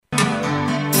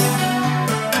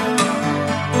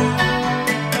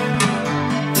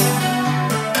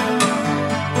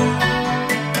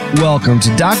Welcome to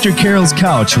Dr. Carol's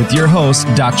Couch with your host,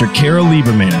 Dr. Carol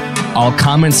Lieberman. All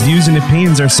comments, views, and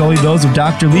opinions are solely those of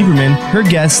Dr. Lieberman, her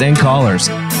guests, and callers.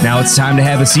 Now it's time to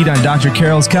have a seat on Dr.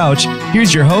 Carol's Couch.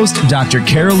 Here's your host, Dr.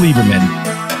 Carol Lieberman.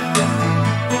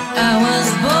 I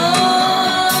was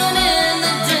born in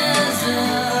the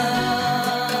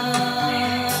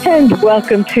desert. And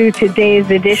welcome to today's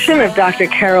edition of Dr.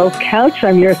 Carol's Couch.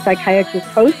 I'm your psychiatrist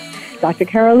host, Dr.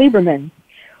 Carol Lieberman.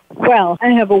 Well,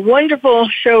 I have a wonderful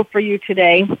show for you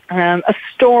today, a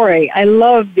story. I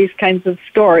love these kinds of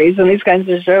stories and these kinds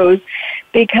of shows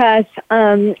because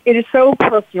it is so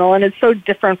personal and it's so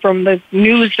different from the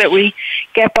news that we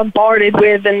get bombarded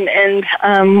with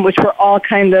and which we're all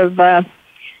kind of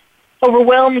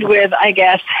overwhelmed with, I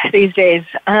guess, these days.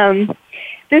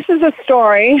 This is a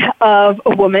story of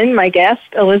a woman, my guest,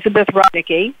 Elizabeth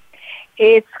Rynecki.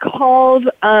 It's called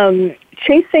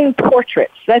Chasing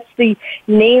Portraits. That's the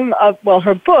name of,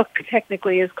 her book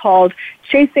technically is called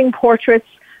Chasing Portraits,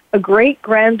 A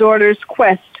Great-Granddaughter's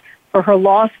Quest for Her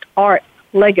Lost Art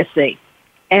Legacy.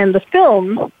 And the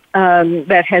film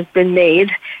that has been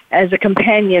made as a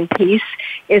companion piece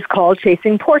is called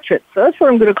Chasing Portraits. So that's what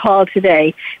I'm going to call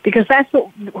today because that's what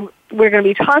we're going to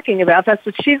be talking about. That's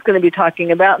what she's going to be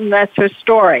talking about, and that's her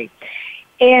story.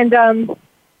 And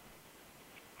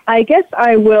I guess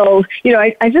I will,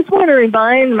 I just want to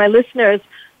remind my listeners,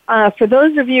 for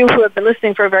those of you who have been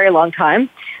listening for a very long time,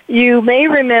 you may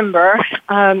remember,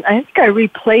 I think I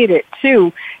replayed it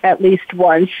too at least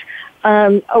once,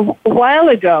 a while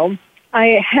ago,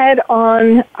 I had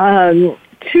on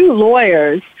two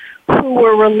lawyers who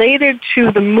were related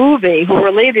to the movie, who were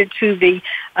related to the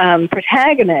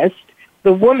protagonist,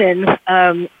 the woman,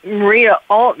 Maria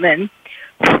Altman,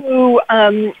 who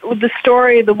the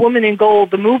story, The Woman in Gold,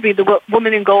 the movie, The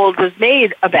Woman in Gold was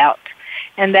made about.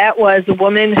 And that was a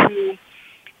woman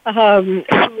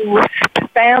whose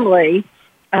family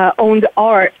owned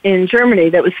art in Germany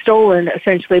that was stolen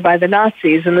essentially by the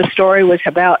Nazis, and the story was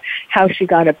about how she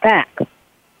got it back.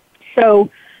 So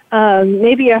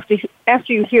maybe after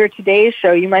you hear today's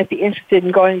show, you might be interested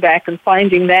in going back and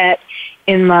finding that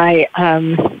in my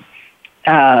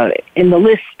in the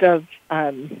list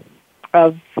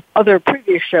of other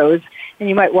previous shows, and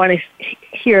you might want to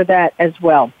hear that as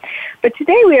well. But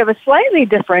today we have a slightly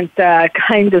different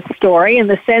kind of story in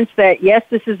the sense that, yes,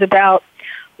 this is about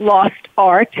lost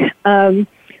art,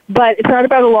 but it's not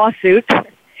about a lawsuit.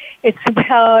 It's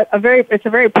about a very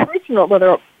personal,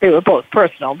 well, they were both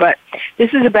personal, but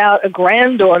this is about a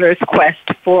granddaughter's quest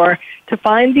to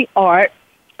find the art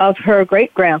of her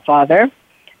great-grandfather,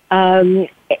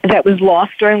 that was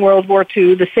lost during World War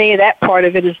II. To say that part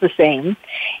of it is the same.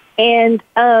 And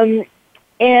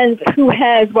who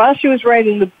has, while she was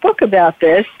writing the book about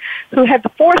this, who had the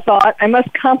forethought, I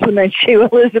must compliment you,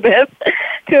 Elizabeth,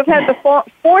 to have had the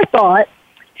forethought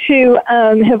to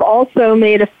have also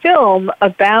made a film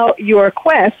about your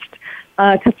quest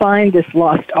to find this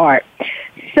lost art.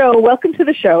 So welcome to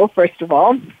the show, first of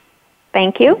all.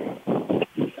 Thank you.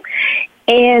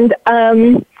 And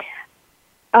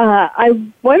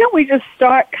why don't we just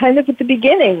start kind of at the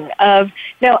beginning of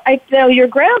now your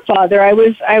grandfather. I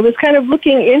was kind of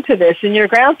looking into this, and your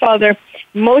grandfather,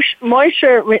 Moshe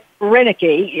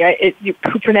Rynecki,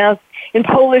 who pronounced in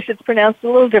Polish, it's pronounced a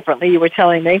little differently. You were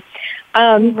telling me,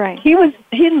 right? He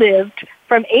lived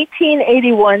from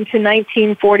 1881 to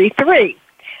 1943.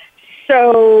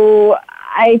 So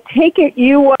I take it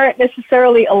you weren't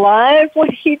necessarily alive when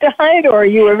he died, or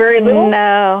you were very little?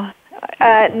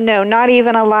 No, not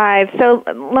even alive. So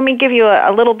let me give you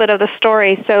a little bit of the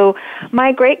story. So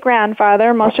my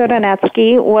great-grandfather, Moshe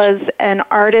Rynecki, was an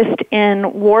artist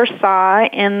in Warsaw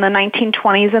in the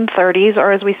 1920s and 30s,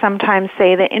 or as we sometimes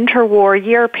say, the interwar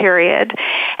year period.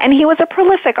 And he was a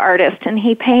prolific artist, and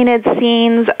he painted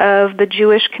scenes of the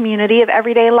Jewish community of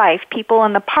everyday life, people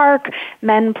in the park,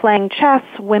 men playing chess,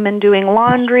 women doing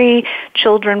laundry,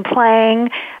 children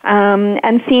playing,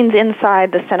 and scenes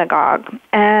inside the synagogue.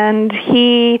 And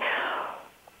he,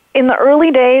 in the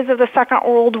early days of the Second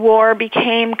World War,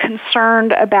 became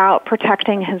concerned about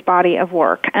protecting his body of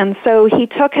work. And so he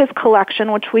took his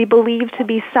collection, which we believe to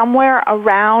be somewhere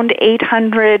around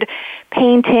 800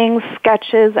 paintings,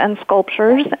 sketches, and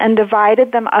sculptures, and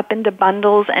divided them up into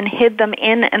bundles and hid them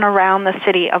in and around the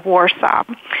city of Warsaw.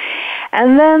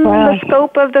 And then the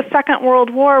scope of the Second World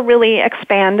War really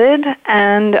expanded,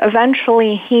 and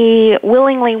eventually he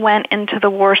willingly went into the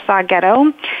Warsaw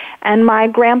ghetto. And my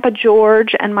Grandpa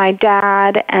George and my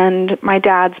dad and my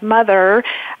dad's mother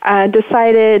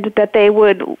decided that they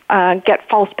would get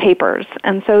false papers.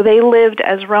 And so they lived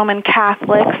as Roman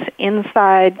Catholics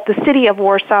inside the city of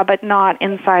Warsaw, but not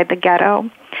inside the ghetto.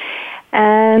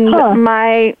 And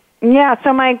Yeah,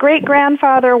 so my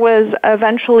great-grandfather was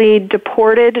eventually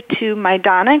deported to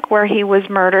Majdanek, where he was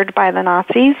murdered by the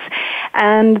Nazis.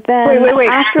 And then wait.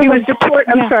 After he was deported.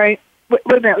 I'm sorry. Wait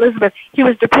a minute, Elizabeth. He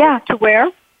was deported to where?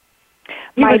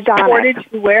 He was deported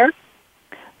to where?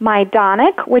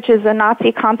 Majdanek, which is a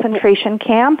Nazi concentration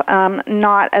camp,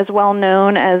 not as well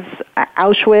known as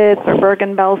Auschwitz or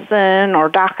Bergen-Belsen or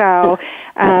Dachau,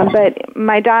 but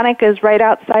Majdanek is right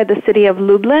outside the city of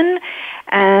Lublin,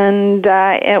 and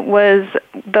it was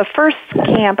the first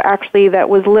camp actually that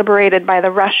was liberated by the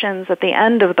Russians at the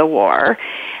end of the war.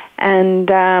 And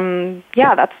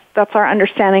that's our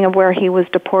understanding of where he was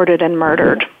deported and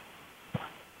murdered.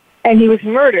 And he was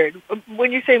murdered.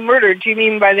 When you say murdered, do you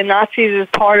mean by the Nazis as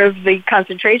part of the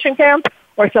concentration camp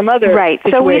or some other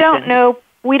situation? So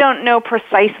we don't know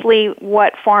precisely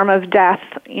what form of death,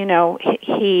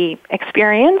 he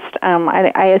experienced.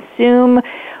 I assume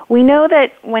we know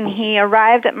that when he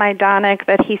arrived at Majdanek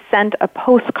that he sent a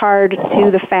postcard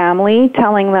to the family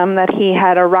telling them that he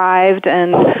had arrived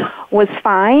and was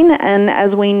fine. And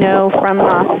as we know from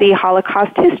Nazi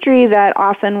Holocaust history, that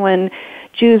often when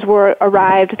Jews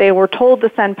arrived, they were told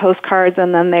to send postcards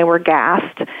and then they were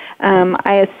gassed.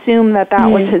 I assume that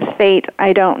was his fate.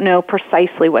 I don't know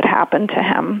precisely what happened to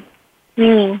him.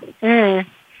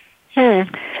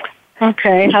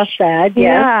 Okay, how sad, yes.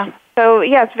 Yeah. So,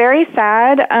 yes, very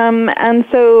sad. And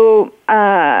so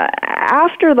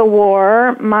after the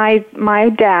war, my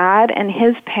dad and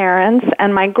his parents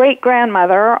and my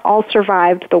great-grandmother all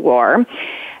survived the war.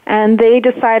 And they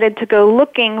decided to go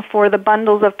looking for the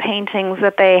bundles of paintings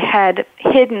that they had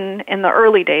hidden in the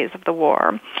early days of the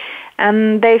war.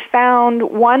 And they found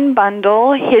one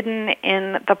bundle hidden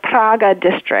in the Praga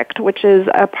district, which is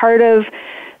a part of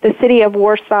the city of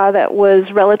Warsaw that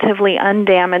was relatively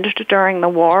undamaged during the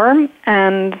war.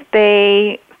 And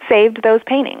they saved those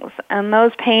paintings. And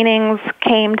those paintings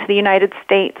came to the United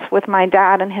States with my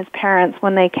dad and his parents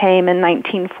when they came in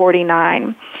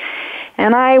 1949.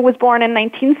 And I was born in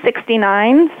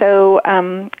 1969, so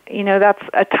that's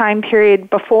a time period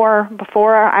before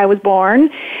I was born.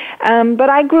 But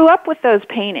I grew up with those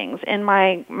paintings in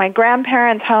my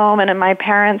grandparents' home and in my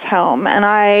parents' home, and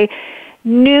I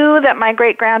knew that my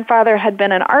great-grandfather had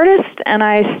been an artist, and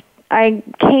I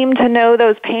came to know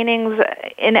those paintings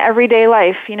in everyday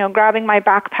life, grabbing my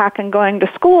backpack and going to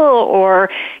school or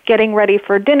getting ready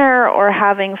for dinner or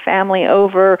having family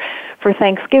over for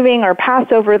Thanksgiving or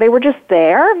Passover. They were just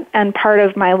there and part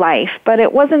of my life. But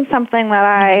it wasn't something that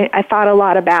I thought a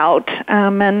lot about,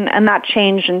 and that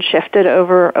changed and shifted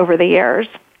over the years.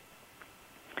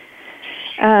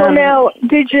 Well, now,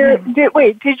 did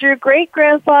your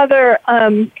great-grandfather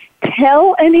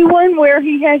tell anyone where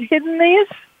he had hidden these?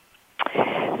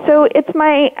 So it's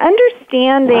my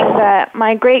understanding that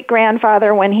my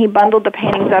great-grandfather, when he bundled the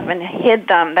paintings up and hid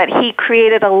them, that he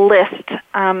created a list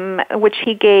which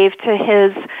he gave to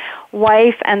his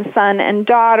wife and son and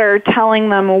daughter, telling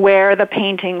them where the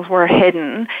paintings were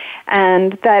hidden.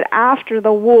 And that after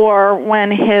the war,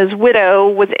 when his widow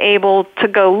was able to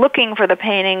go looking for the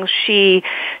paintings, she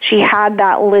had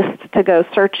that list to go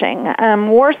searching.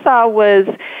 Warsaw was,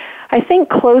 I think,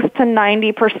 close to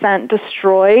 90%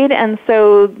 destroyed, and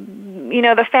so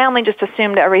the family just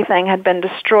assumed everything had been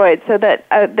destroyed. So that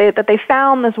they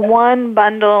found this one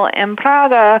bundle in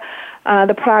Praga,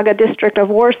 the Praga district of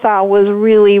Warsaw, was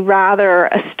really rather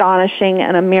astonishing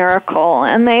and a miracle.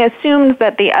 And they assumed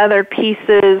that the other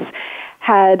pieces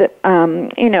had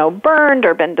burned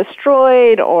or been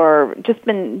destroyed or just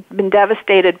been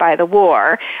devastated by the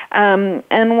war.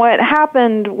 And what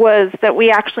happened was that we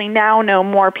actually now know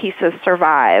more pieces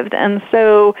survived. And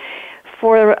so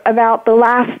for about the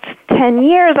last 10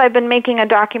 years, I've been making a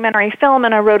documentary film,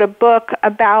 and I wrote a book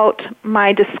about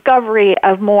my discovery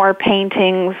of more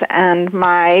paintings and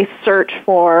my search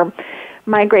for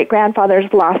my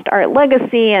great-grandfather's lost art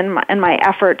legacy and my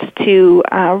efforts to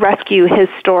rescue his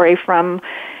story from,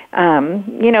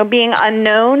 being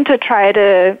unknown, to try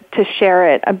to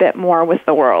share it a bit more with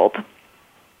the world.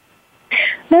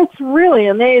 That's really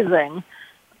amazing.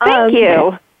 Thank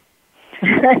you.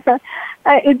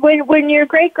 When your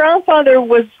great-grandfather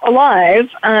was alive,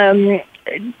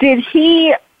 did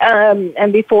he,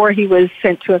 and before he was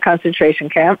sent to a concentration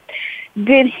camp,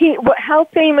 how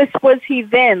famous was he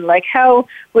then? Like, how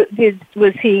was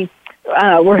he?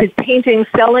 Were his paintings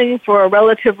selling for a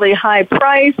relatively high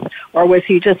price, or was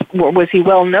he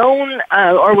well known,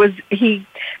 or was he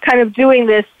kind of doing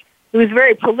this? He was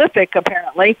very prolific,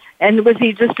 apparently, and was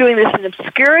he just doing this in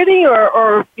obscurity,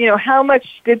 or how much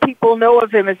did people know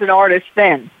of him as an artist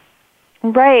then?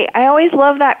 Right. I always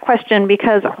love that question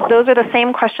because those are the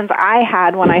same questions I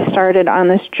had when I started on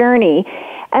this journey.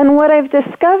 And what I've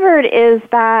discovered is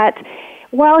that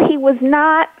while he was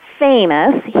not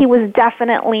famous, he was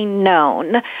definitely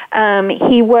known.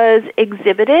 He was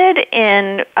exhibited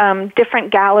in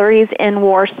different galleries in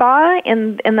Warsaw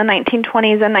in the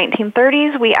 1920s and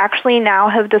 1930s. We actually now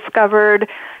have discovered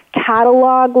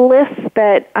catalog lists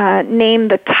that name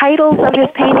the titles of his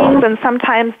paintings and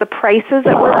sometimes the prices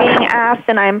that were being asked.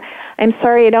 And I'm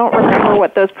sorry, I don't remember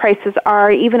what those prices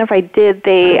are. Even if I did,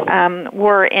 they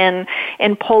were in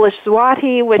Polish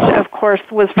zloty, which of course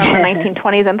was from the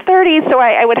 1920s and 30s. So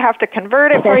I would have to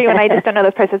convert it for you, and I just don't know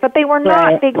those prices. But they were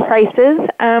not big prices.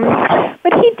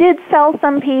 But he did sell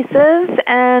some pieces,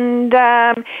 and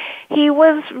he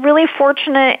was really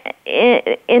fortunate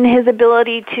in his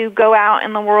ability to go out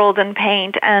in the world and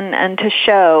paint and to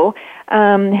show.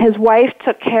 His wife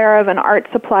took care of an art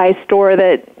supply store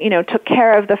that, took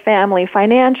care of the family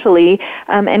financially,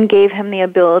 and gave him the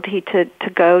ability to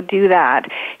go do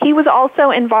that. He was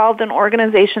also involved in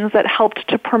organizations that helped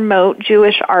to promote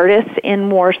Jewish artists in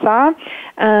Warsaw.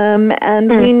 And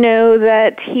we know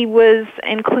that he was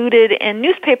included in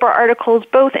newspaper articles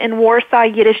both in Warsaw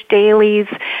Yiddish dailies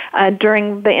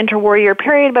during the interwar year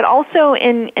period, but also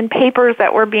in papers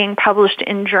that were being published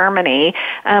in Germany.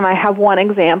 I have one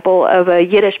example of a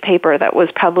Yiddish paper that was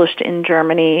published in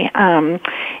Germany in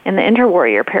the interwar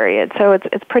year period. So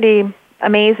it's pretty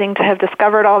amazing to have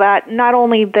discovered all that. Not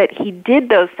only that he did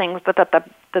those things, but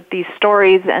that these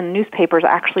stories and newspapers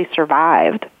actually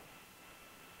survived.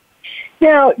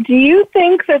 Now, do you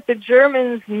think that the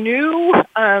Germans knew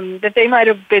that they might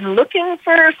have been looking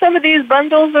for some of these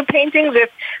bundles of paintings?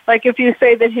 If you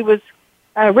say that he was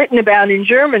written about in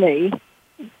Germany,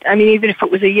 I mean, even if it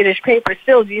was a Yiddish paper,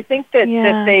 still, do you think that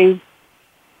they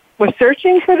were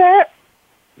searching for that?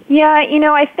 Yeah,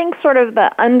 I think sort of the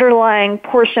underlying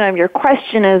portion of your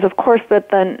question is, of course, that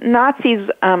the Nazis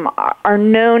are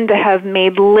known to have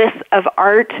made lists of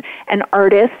art and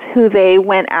artists who they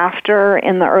went after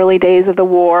in the early days of the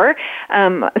war.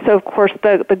 So, of course,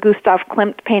 the Gustav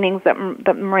Klimt paintings that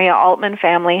Maria Altman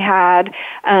family had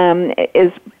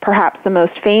is perhaps the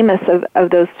most famous of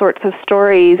those sorts of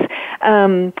stories.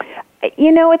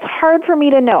 It's hard for me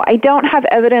to know. I don't have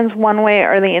evidence one way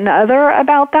or the other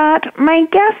about that. My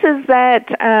guess is that,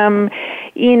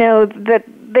 that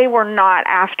they were not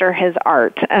after his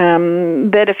art.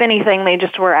 That if anything, they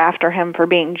just were after him for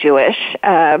being Jewish.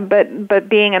 But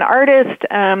being an artist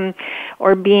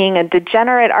or being a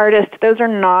degenerate artist, those are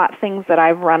not things that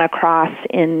I've run across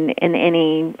in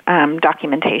any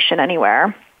documentation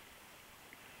anywhere.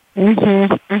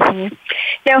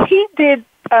 Now, he did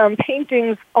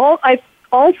paintings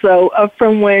also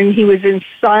from when he was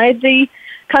inside the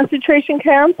concentration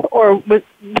camp, or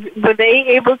were they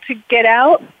able to get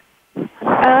out?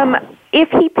 If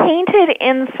he painted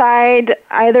inside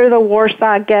either the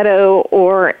Warsaw ghetto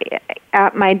or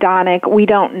at Majdanek, we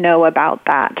don't know about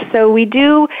that. So we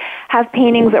do have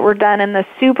paintings that were done in the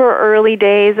super early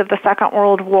days of the Second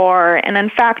World War. And in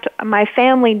fact, my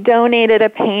family donated a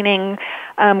painting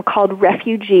called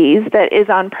Refugees that is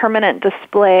on permanent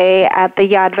display at the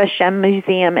Yad Vashem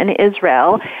Museum in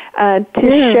Israel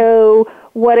to show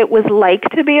what it was like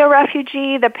to be a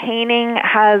refugee. The painting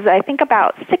has, I think,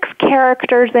 about 6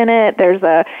 characters in it. There's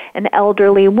an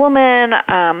elderly woman,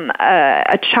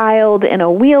 a child in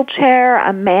a wheelchair,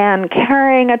 a man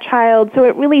carrying a child. So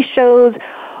it really shows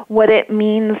what it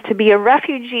means to be a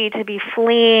refugee, to be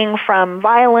fleeing from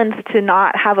violence, to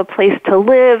not have a place to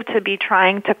live, to be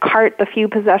trying to cart the few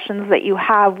possessions that you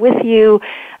have with you,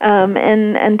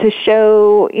 and to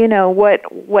show,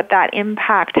 what that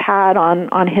impact had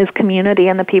on his community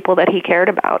and the people that he cared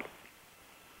about.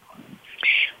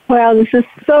 Wow, this is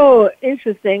so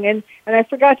interesting. And I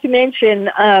forgot to mention,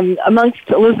 amongst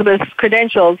Elizabeth's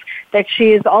credentials, that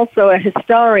she is also a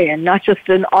historian, not just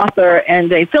an author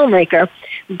and a filmmaker,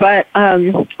 but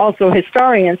also a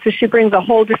historian. So she brings a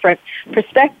whole different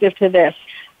perspective to this.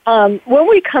 When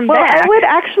we come back, I would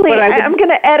actually. I'm going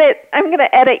to edit. I'm going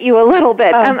to edit you a little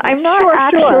bit. I'm not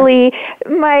actually.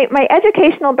 Sure. My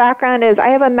educational background is I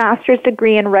have a master's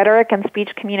degree in rhetoric and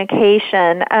speech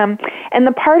communication. And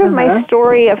the part of my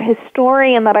story of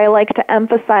historian that I like to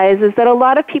emphasize is that a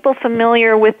lot of people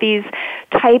familiar with these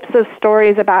types of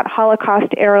stories about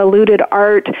Holocaust era looted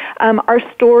art are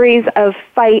stories of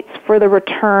fights for the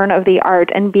return of the art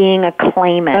and being a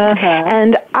claimant.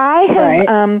 And I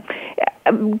have.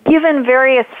 given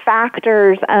various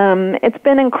factors, it's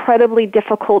been incredibly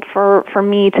difficult for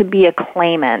me to be a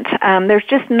claimant. There's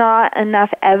just not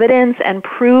enough evidence and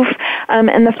proof,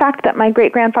 and the fact that my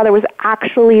great-grandfather was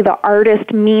actually the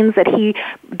artist means that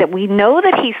we know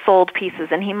that he sold pieces,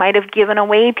 and he might have given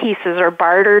away pieces or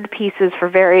bartered pieces for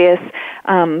various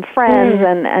friends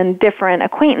and different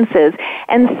acquaintances.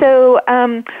 And so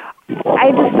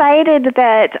I decided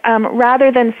that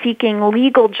rather than seeking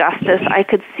legal justice, I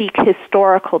could seek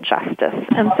historical justice.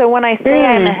 And so when I say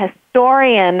I'm a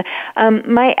historian,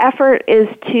 my effort is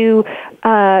to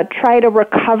try to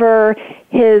recover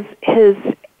his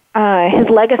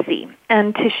legacy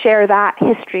and to share that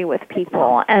history with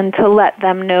people and to let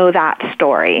them know that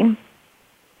story.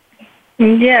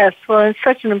 Yes, well, it's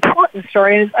such an important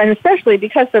story, and especially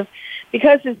because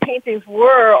his paintings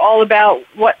were all about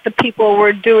what the people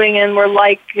were doing and were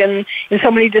like, and in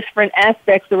so many different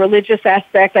aspects, the religious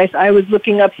aspect. I was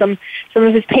looking up some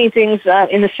of his paintings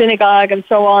in the synagogue and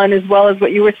so on, as well as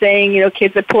what you were saying,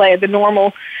 kids that play, the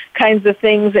normal kinds of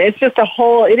things. It's just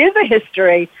it is a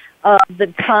history of the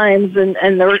times and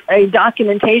a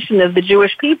documentation of the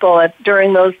Jewish people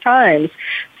during those times.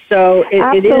 So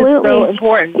it is so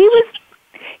important.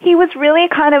 He was really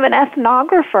kind of an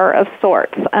ethnographer of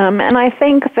sorts. And I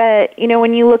think that,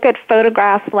 when you look at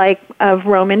photographs like of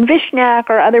Roman Vishniak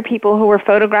or other people who were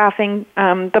photographing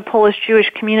the Polish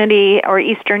Jewish community or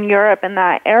Eastern Europe in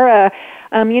that era,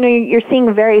 you're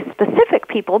seeing very specific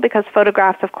people because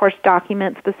photographs, of course,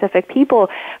 document specific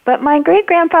people. But my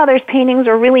great-grandfather's paintings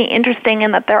are really interesting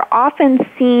in that they're often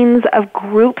scenes of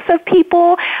groups of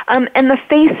people, and the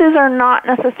faces are not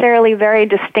necessarily very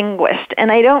distinguished.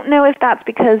 And I don't know if that's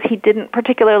because he didn't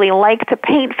particularly like to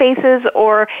paint faces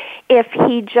or if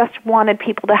he just wanted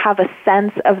people to have a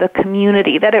sense of the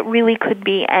community, that it really could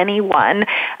be anyone.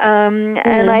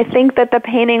 And I think that the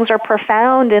paintings are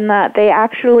profound in that they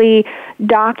actually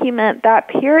document that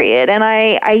period. And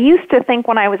I used to think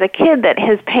when I was a kid that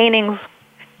his paintings...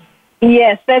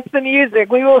 Yes, that's the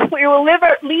music. We will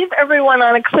leave everyone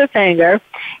on a cliffhanger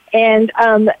and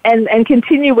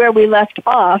continue where we left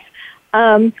off.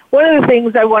 One of the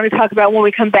things I want to talk about when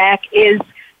we come back is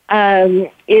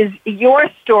your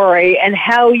story and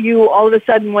how you all of a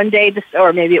sudden one day,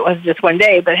 or maybe it wasn't just one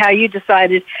day, but how you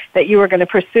decided that you were going to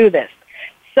pursue this.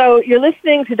 So you're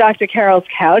listening to Dr. Carol's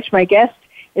Couch. My guest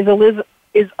is Elizabeth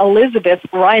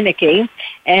Rynecki,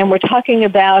 and we're talking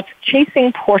about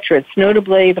chasing portraits,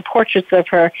 notably the portraits of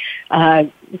her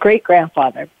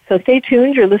great-grandfather. So stay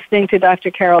tuned. You're listening to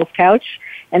Dr. Carol's Couch,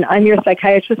 and I'm your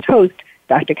psychiatrist host,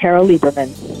 Dr. Carol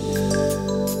Lieberman.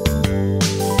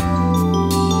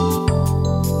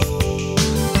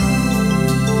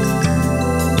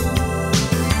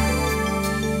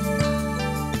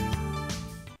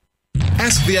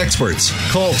 Ask the experts.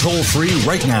 Call toll-free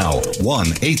right now,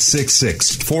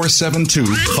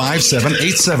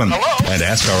 1-866-472-5787. And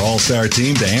ask our all-star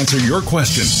team to answer your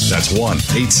question. That's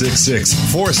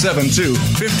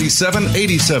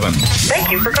 1-866-472-5787.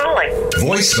 Thank you for calling.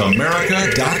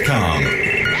 VoiceAmerica.com.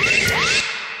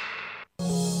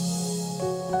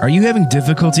 Are you having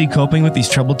difficulty coping with these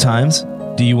troubled times?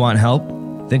 Do you want help?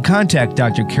 Then contact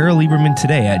Dr. Carol Lieberman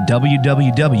today at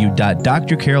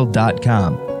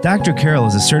www.drcarol.com. Dr. Carol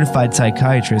is a certified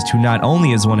psychiatrist who not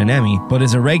only has won an Emmy, but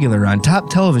is a regular on top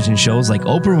television shows like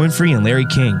Oprah Winfrey and Larry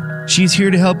King. She's here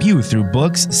to help you through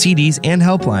books, CDs, and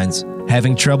helplines.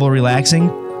 Having trouble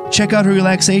relaxing? Check out her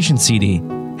relaxation CD.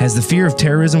 Has the fear of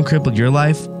terrorism crippled your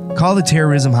life? Call the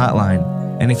terrorism hotline.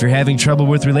 And if you're having trouble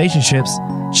with relationships,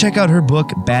 check out her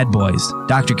book, Bad Boys.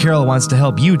 Dr. Carol wants to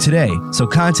help you today, so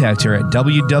contact her at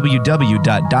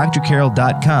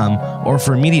www.drcarol.com or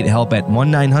for immediate help at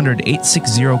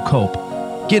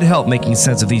 1-900-860-COPE. Get help making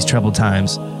sense of these troubled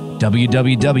times.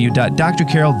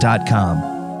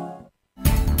 www.drcarol.com.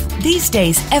 These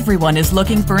days, everyone is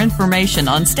looking for information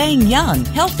on staying young,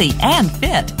 healthy, and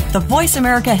fit. The Voice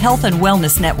America Health and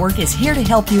Wellness Network is here to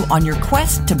help you on your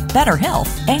quest to better health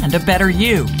and a better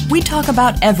you. We talk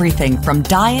about everything from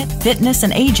diet, fitness,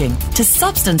 and aging to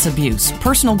substance abuse,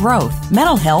 personal growth,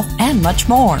 mental health, and much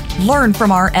more. Learn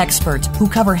from our experts who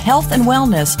cover health and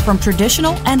wellness from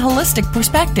traditional and holistic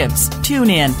perspectives.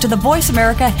 Tune in to the Voice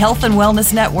America Health and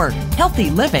Wellness Network. Healthy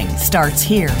living starts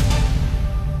here.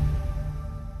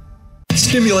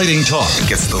 Stimulating talk. It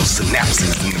gets those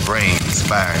synapses in the brain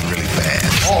firing really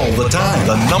fast. All the time.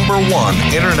 The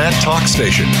 #1 internet talk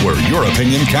station where your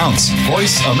opinion counts.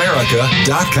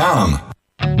 VoiceAmerica.com.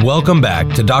 Welcome back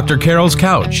to Dr. Carol's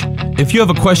Couch. If you have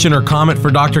a question or comment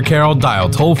for Dr. Carol, dial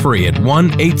toll-free at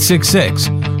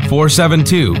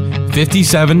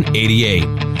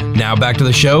 1-866-472-5788. Now back to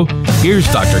the show. Here's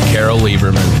Dr. Carol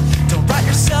Lieberman. Don't write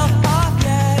yourself off.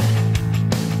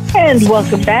 And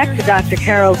welcome back to Dr.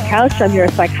 Carol's Couch. I'm your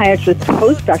psychiatrist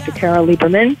host, Dr. Carol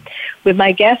Lieberman, with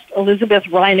my guest, Elizabeth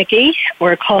Rynecki.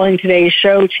 We're calling today's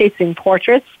show Chasing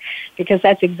Portraits because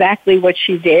that's exactly what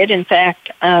she did. In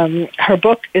fact, her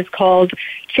book is called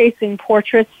Chasing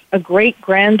Portraits, A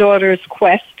Great-Granddaughter's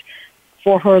Quest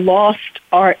for Her Lost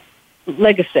Art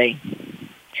Legacy.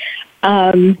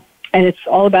 And it's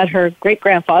all about her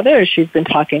great-grandfather, as she's been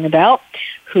talking about,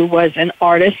 who was an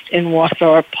artist in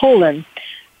Warsaw, Poland.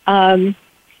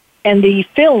 And the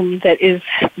film that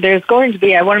there's going to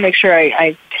be, I want to make sure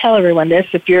I tell everyone this,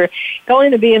 if you're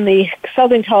going to be in the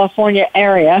Southern California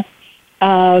area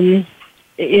coming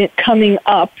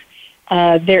up,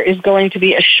 there is going to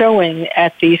be a showing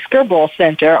at the Skirball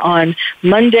Center on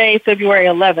Monday, February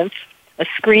 11th, a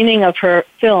screening of her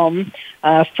film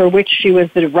for which she was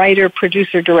the writer,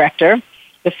 producer, director,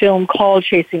 the film called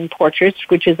Chasing Portraits,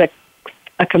 which is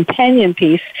a companion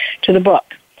piece to the book.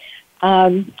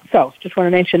 So just want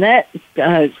to mention that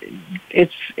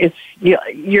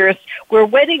we're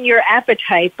whetting your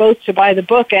appetite both to buy the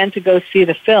book and to go see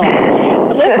the film.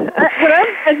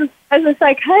 As a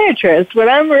psychiatrist, what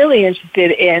I'm really interested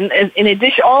in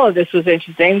addition, all of this was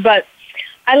interesting, but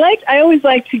I always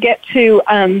like to get to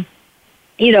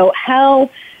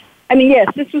how. I mean, yes,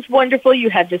 this was wonderful.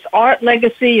 You had this art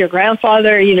legacy. Your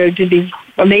grandfather, did these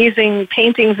amazing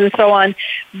paintings and so on,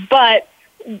 but.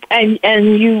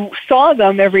 And you saw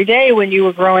them every day when you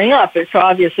were growing up, and so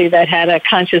obviously that had a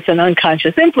conscious and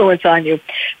unconscious influence on you.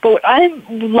 But what I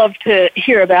would love to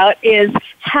hear about is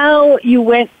how you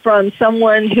went from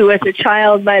someone who as a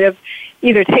child might have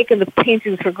either taken the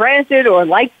paintings for granted or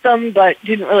liked them but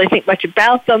didn't really think much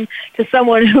about them to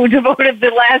someone who devoted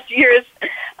the last years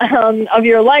of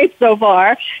your life so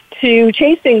far to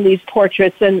chasing these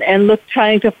portraits and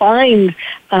trying to find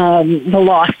the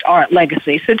lost art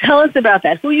legacy. So tell us about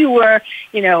that. Who you were,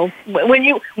 when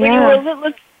you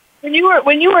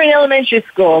were in elementary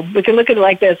school. We can look at it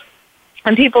like this.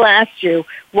 And people asked you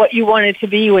what you wanted to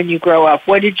be when you grow up.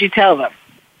 What did you tell them?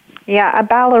 Yeah, a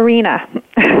ballerina.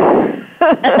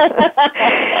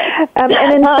 And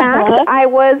in fact, I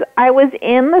was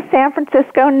in the San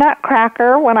Francisco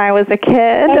Nutcracker when I was a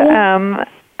kid.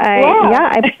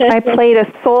 I played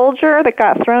a soldier that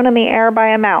got thrown in the air by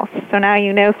a mouse. So now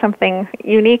you know something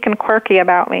unique and quirky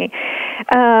about me.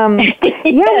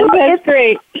 That's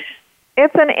great.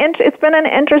 It's been an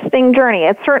interesting journey.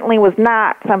 It certainly was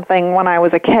not something when I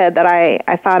was a kid that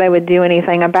I thought I would do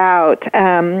anything about.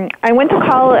 I went to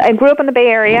college. I grew up in the Bay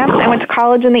Area. I went to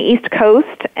college in the East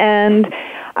Coast, and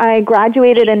I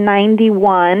graduated in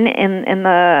 91, in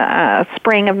the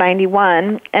spring of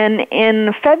 91, and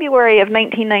in February of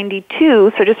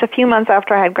 1992, so just a few months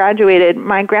after I had graduated,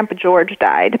 my Grandpa George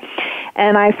died.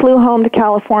 And I flew home to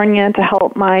California to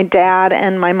help my dad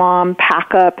and my mom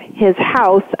pack up his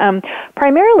house,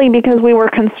 primarily because we were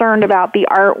concerned about the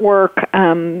artwork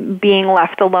being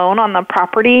left alone on the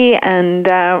property, and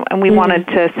we wanted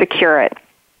to secure it.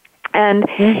 And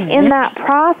in that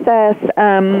process,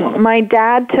 my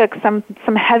dad took some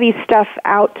heavy stuff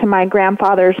out to my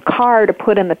grandfather's car to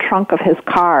put in the trunk of his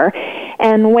car.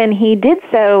 And when he did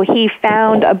so, he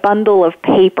found a bundle of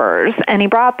papers, and he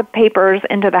brought the papers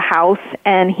into the house,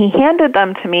 and he handed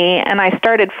them to me, and I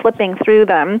started flipping through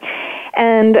them.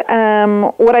 And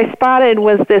what I spotted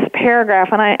was this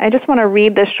paragraph, and I just want to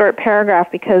read this short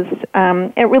paragraph because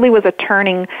it really was a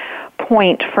turning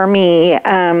point for me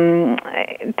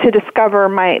to discover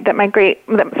that my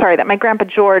Grandpa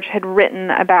George had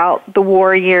written about the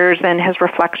war years and his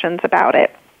reflections about it.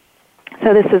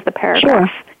 So this is the paragraph.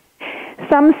 Sure.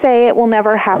 Some say it will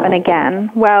never happen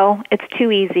again. Well, it's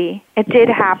too easy. It did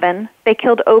happen. They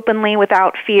killed openly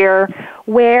without fear.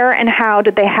 Where and how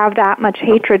did they have that much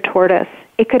hatred toward us?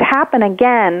 It could happen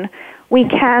again. We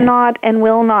cannot and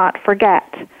will not forget.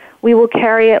 We will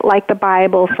carry it like the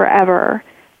Bible forever.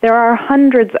 There are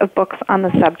hundreds of books on the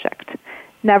subject.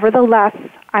 Nevertheless,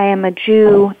 I am a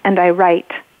Jew and I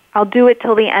write. I'll do it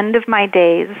till the end of my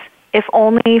days, if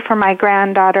only for my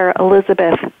granddaughter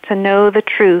Elizabeth to know the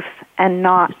truth and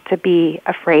not to be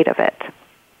afraid of it.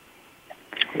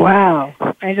 Wow.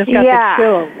 I just got the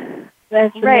chills.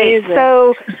 That's amazing. Right.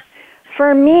 So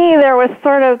for me, there was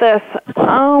sort of this,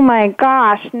 oh my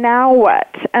gosh, now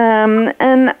what?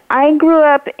 And I grew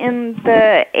up in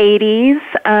the 80s,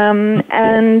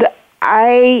 and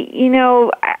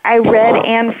I read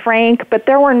Anne Frank, but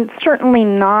there were certainly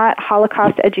not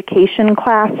Holocaust education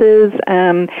classes,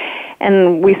 and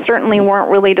we certainly weren't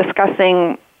really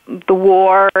discussing the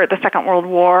war, the Second World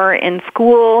War in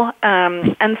school.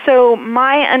 And so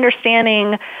my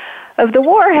understanding the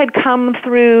war had come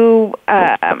through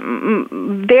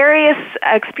various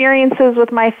experiences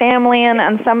with my family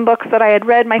and some books that I had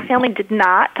read. My family did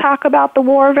not talk about the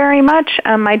war very much.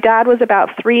 My dad was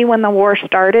about 3 when the war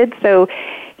started, so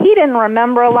he didn't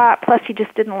remember a lot, plus he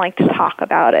just didn't like to talk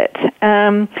about it.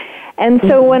 And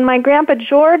so when my Grandpa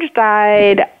George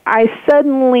died, I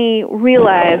suddenly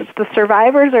realized the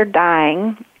survivors are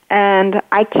dying, and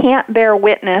I can't bear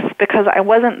witness because I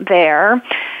wasn't there.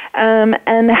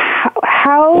 And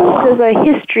how does a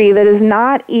history that is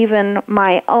not even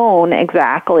my own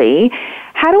exactly,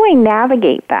 how do I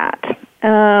navigate that?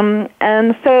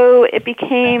 And so it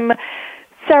became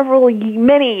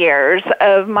many years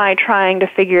of my trying to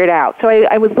figure it out. So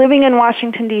I was living in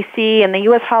Washington, D.C., and the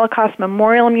U.S. Holocaust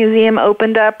Memorial Museum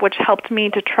opened up, which helped me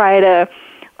to try to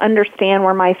understand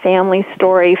where my family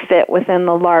story fit within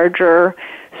the larger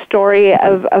story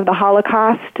of the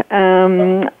Holocaust.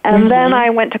 And then I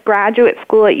went to graduate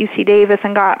school at UC Davis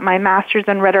and got my master's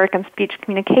in rhetoric and speech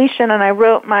communication, and I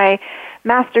wrote my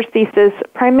master's thesis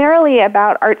primarily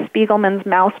about Art Spiegelman's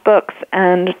Mouse books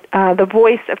and the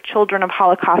voice of children of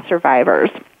Holocaust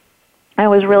survivors. I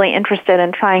was really interested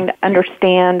in trying to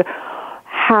understand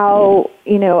how,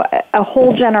 a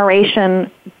whole generation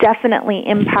definitely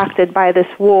impacted by this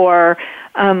war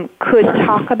could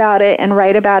talk about it and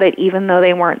write about it even though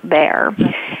they weren't there.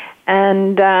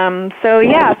 And so it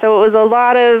was a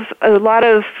lot of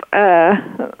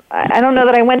I don't know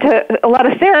that I went to a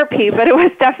lot of therapy, but it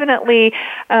was definitely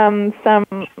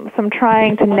some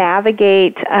trying to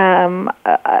navigate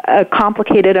a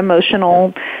complicated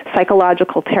emotional,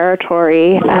 psychological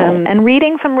territory, and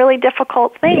reading some really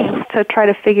difficult things to try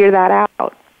to figure that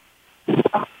out.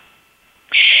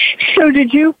 So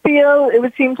did you feel, it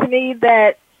would seem to me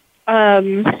that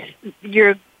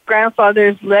your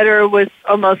grandfather's letter was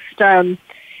almost, not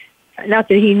that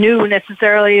he knew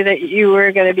necessarily that you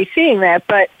were going to be seeing that,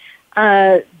 but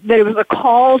that it was a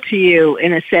call to you,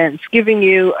 in a sense, giving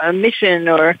you a mission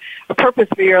or a purpose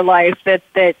for your life that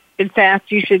in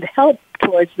fact, you should help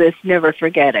towards this never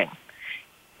forgetting.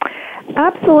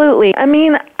 Absolutely. I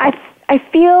mean, I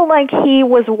feel like he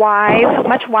was wise,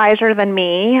 much wiser than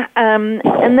me, and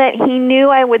that he knew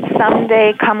I would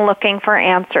someday come looking for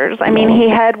answers. I mean, he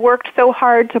had worked so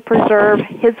hard to preserve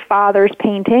his father's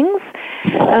paintings,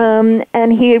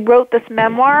 and he wrote this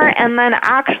memoir, and then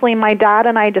actually my dad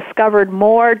and I discovered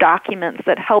more documents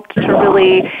that helped to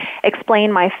really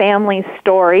explain my family's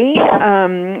story.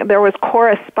 There was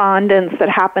correspondence that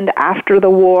happened after the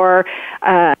war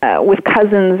with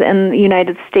cousins in the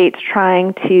United States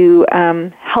trying to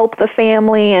help the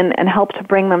family and help to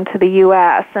bring them to the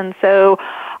U.S. And so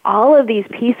all of these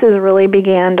pieces really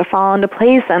began to fall into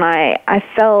place, and I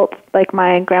felt like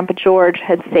my Grandpa George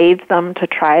had saved them to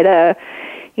try to,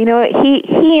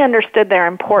 he understood their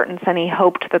importance, and he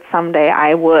hoped that someday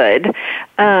I would.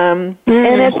 And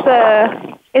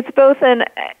it's both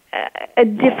a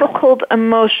difficult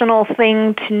emotional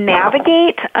thing to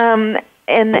navigate,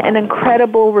 and an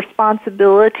incredible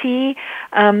responsibility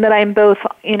that I'm both,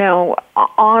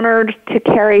 honored to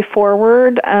carry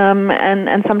forward,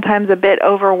 and sometimes a bit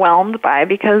overwhelmed by,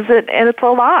 because it's a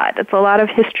lot. It's a lot of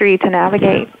history to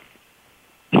navigate.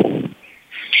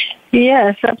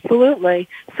 Yes, absolutely.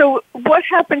 So what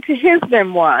happened to his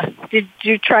memoir? Did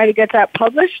you try to get that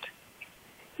published?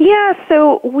 Yeah,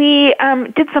 so we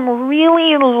did some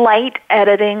really light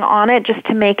editing on it just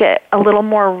to make it a little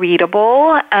more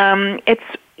readable. It's,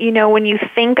 when you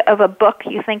think of a book,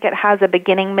 you think it has a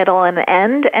beginning, middle, and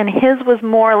end, and his was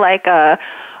more like a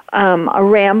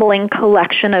rambling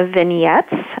collection of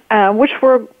vignettes, which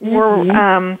were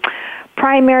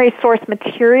primary source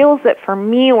materials that for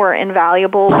me were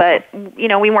invaluable, but,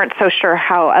 we weren't so sure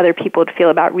how other people would feel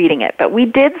about reading it. But we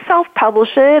did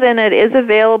self-publish it, and it is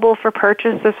available for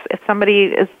purchase if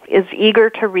somebody is eager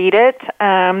to read it.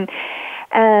 And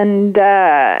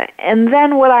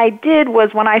then what I did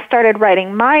was, when I started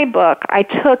writing my book, I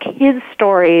took his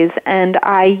stories and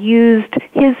I used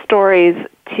his stories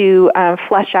to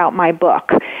flesh out my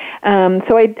book.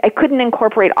 So I couldn't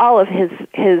incorporate all of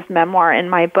his memoir in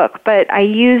my book, but I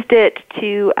used it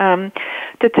to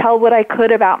tell what I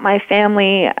could about my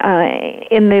family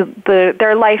in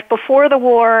their life before the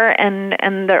war and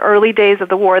the early days of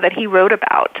the war that he wrote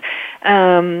about.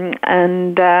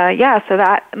 So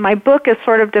that my book is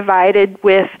sort of divided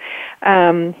with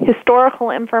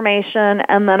historical information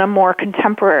and then a more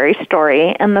contemporary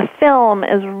story. And the film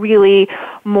is really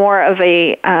more of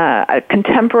a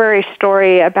contemporary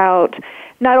story about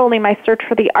not only my search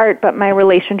for the art, but my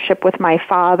relationship with my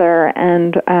father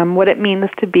and what it means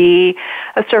to be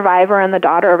a survivor and the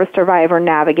daughter of a survivor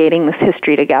navigating this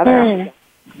history together.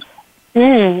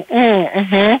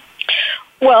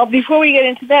 Well, before we get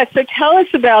into that, so tell us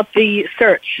about the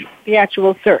search, the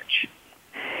actual search.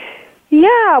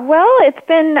 Yeah, well, it's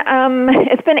been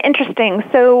interesting.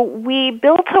 So we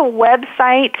built a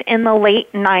website in the late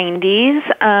 90s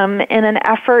in an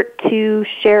effort to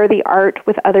share the art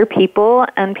with other people,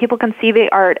 and people can see the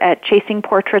art at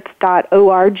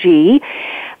chasingportraits.org.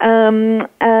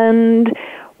 And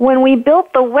when we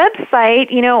built the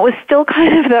website, it was still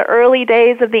kind of the early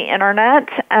days of the internet,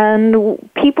 and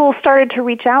people started to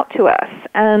reach out to us.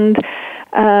 And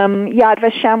Yad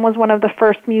Vashem was one of the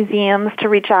first museums to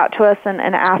reach out to us and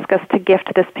ask us to gift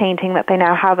this painting that they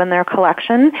now have in their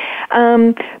collection.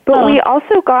 But we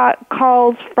also got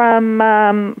calls from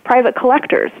private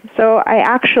collectors. So I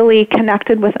actually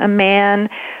connected with a man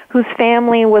whose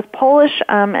family was Polish,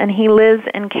 and he lives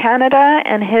in Canada,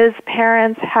 and his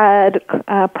parents had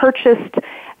purchased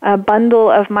a bundle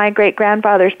of my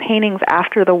great-grandfather's paintings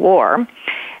after the war.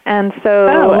 And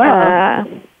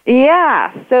so...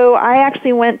 Yeah, so I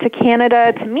actually went to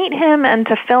Canada to meet him and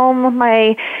to film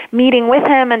my meeting with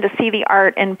him and to see the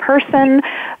art in person.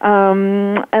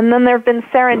 And then there have been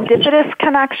serendipitous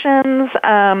connections.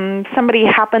 Somebody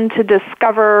happened to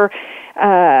discover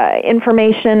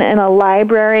information in a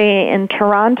library in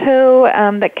Toronto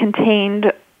that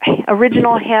contained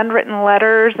original handwritten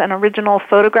letters and original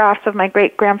photographs of my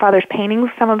great-grandfather's paintings,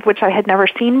 some of which I had never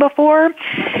seen before.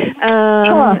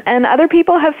 And other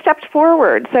people have stepped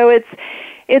forward. So it's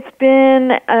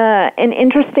been an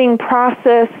interesting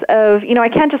process of, I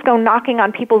can't just go knocking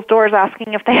on people's doors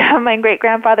asking if they have my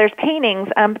great-grandfather's paintings.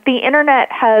 The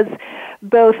internet has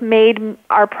both made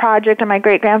our project and my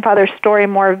great-grandfather's story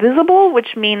more visible,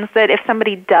 which means that if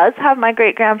somebody does have my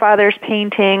great-grandfather's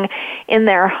painting in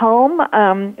their home,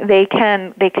 they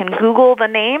can Google the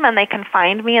name and they can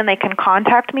find me and they can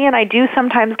contact me. And I do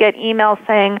sometimes get emails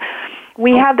saying,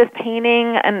 we have this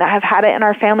painting and have had it in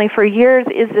our family for years.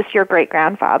 Is this your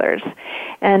great-grandfather's?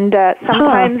 And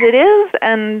sometimes it is,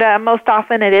 and most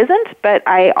often it isn't, but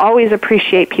I always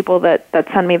appreciate people that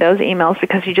send me those emails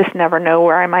because you just never know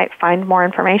where I might find more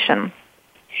information.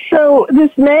 So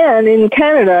this man in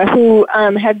Canada who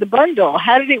had the bundle,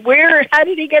 how did he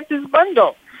get this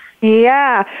bundle?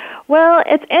 Yeah, well,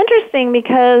 it's interesting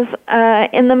because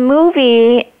in the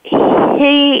movie,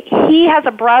 he has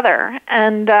a brother,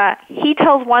 and he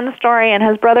tells one story, and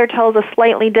his brother tells a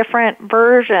slightly different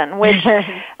version, which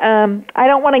I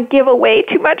don't want to give away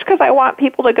too much because I want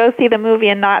people to go see the movie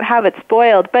and not have it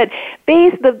spoiled. But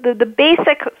the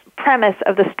basic premise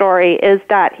of the story is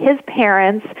that his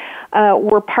parents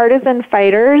were partisan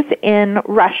fighters in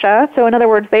Russia. So in other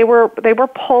words, they were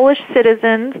Polish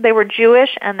citizens. They were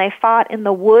Jewish, and they fought in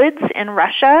the woods in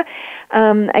Russia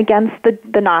against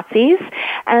the Nazis.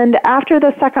 And after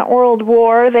the Second World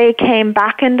War, they came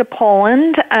back into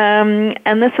Poland,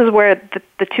 and this is where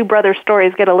the two brothers'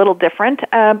 stories get a little different.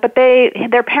 But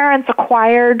their parents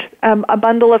acquired a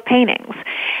bundle of paintings,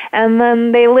 and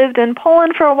then they lived in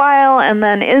Poland for a while, and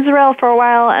then Israel for a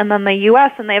while, and then the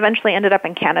U.S., and they eventually ended up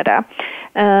in Canada.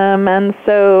 And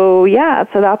so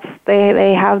that's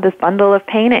they have this bundle of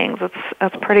paintings.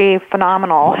 It's pretty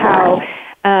phenomenal how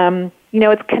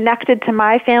it's connected to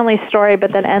my family's story,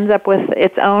 but then ends up with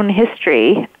its own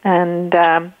history, and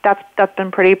that's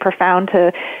been pretty profound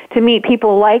to meet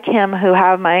people like him who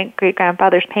have my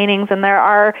great-grandfather's paintings. And there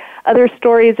are other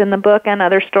stories in the book and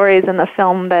other stories in the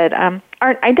film that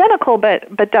aren't identical,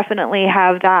 but definitely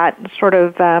have that sort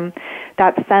of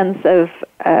that sense of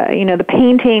the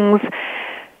paintings.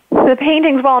 The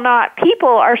paintings, while not people,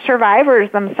 are survivors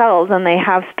themselves, and they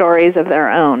have stories of their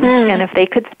own. And if they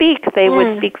could speak, they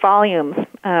would speak volumes.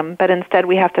 But instead,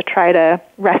 we have to try to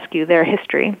rescue their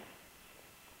history.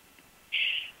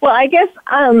 Well, I guess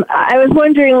I was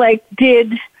wondering,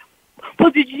 did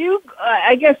you,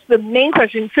 I guess the main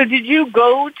question, so did you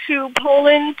go to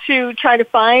Poland to try to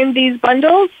find these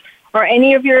bundles or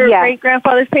any of your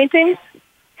great-grandfather's paintings?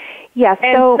 Yes,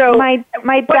 so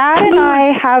my dad and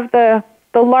I have the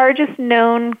largest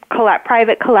known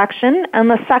private collection, and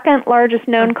the second largest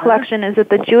known collection is at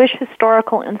the Jewish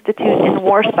Historical Institute in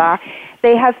Warsaw.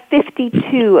 They have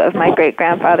 52 of my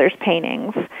great-grandfather's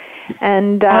paintings.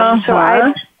 And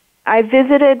so I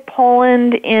visited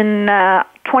Poland in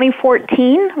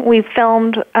 2014. We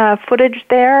filmed footage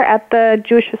there at the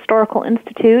Jewish Historical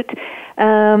Institute.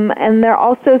 And there are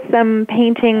also some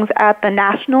paintings at the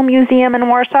National Museum in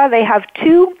Warsaw. They have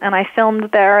 2, and I filmed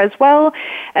there as well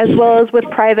as with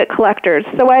private collectors.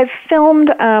 So I've filmed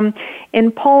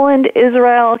in Poland,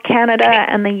 Israel, Canada,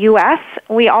 and the U.S.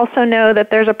 We also know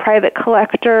that there's a private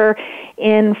collector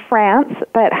in France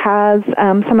that has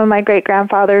some of my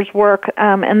great-grandfather's work,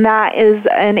 and that is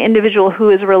an individual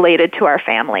who is related to our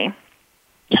family.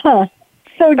 Huh.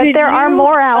 So but there are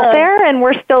more out there, and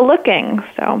we're still looking.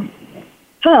 So,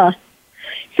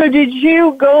 So did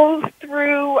you go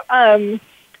through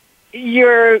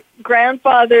your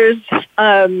grandfather's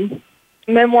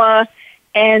memoir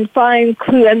and find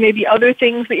clues, and maybe other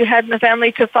things that you had in the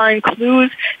family to find clues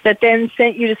that then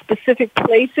sent you to specific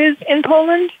places in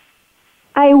Poland?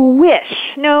 I wish.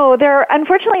 No,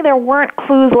 unfortunately there weren't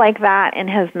clues like that in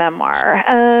his memoir.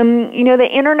 The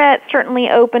internet certainly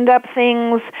opened up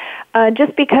things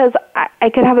just because I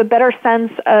could have a better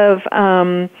sense of,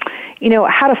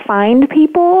 how to find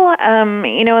people.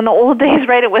 In the old days,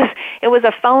 right, it was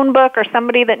a phone book or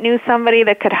somebody that knew somebody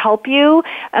that could help you.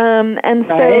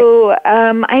 So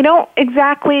I don't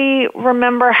exactly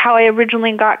remember how I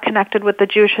originally got connected with the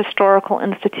Jewish Historical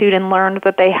Institute and learned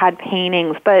that they had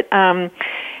paintings, but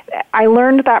I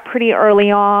learned that pretty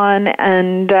early on,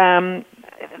 and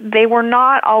they were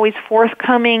not always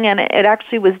forthcoming, and it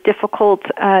actually was difficult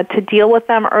to deal with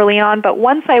them early on. But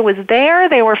once I was there,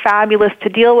 they were fabulous to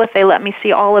deal with. They let me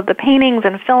see all of the paintings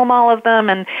and film all of them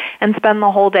and spend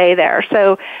the whole day there.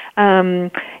 So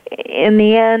in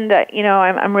the end,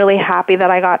 I'm really happy that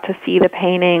I got to see the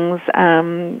paintings,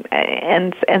 and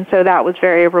so that was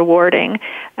very rewarding.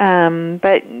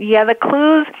 But yeah, the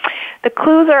clues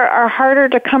are harder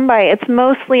to come by. It's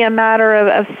mostly a matter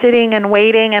of sitting and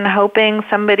waiting and hoping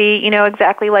somebody,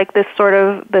 exactly like this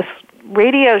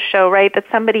radio show, right, that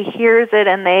somebody hears it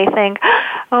and they think,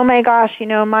 oh my gosh,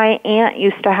 my aunt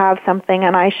used to have something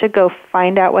and I should go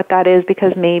find out what that is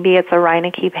because maybe it's a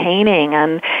Rynecki painting.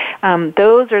 And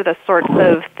those are the sorts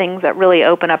of things that really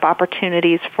open up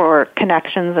opportunities for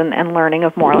connections and learning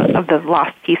of more of the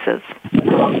lost pieces.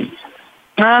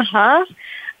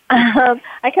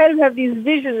 I kind of have these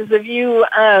visions of you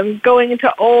going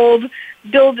into old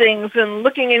buildings and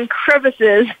looking in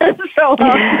crevices and so on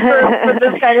for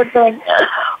this kind of thing.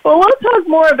 Well, we'll talk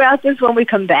more about this when we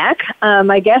come back.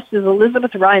 My guest is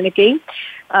Elizabeth Rynecki.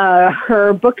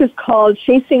 Her book is called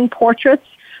Chasing Portraits,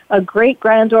 A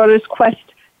Great-Granddaughter's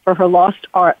Quest for Her Lost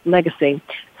Art Legacy.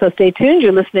 So stay tuned.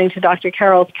 You're listening to Dr.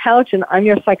 Carol's Couch, and I'm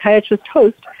your psychiatrist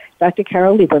host, Dr.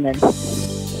 Carol Lieberman.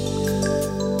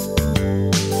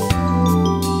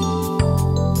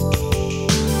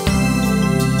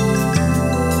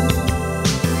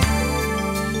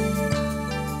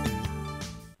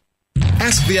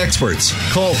 Ask the experts.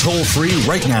 Call toll-free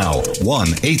right now,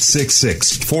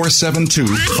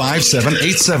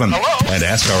 1-866-472-5787. And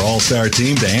ask our All-Star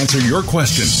team to answer your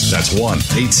question. That's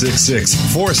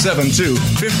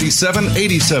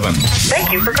 1-866-472-5787.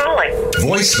 Thank you for calling.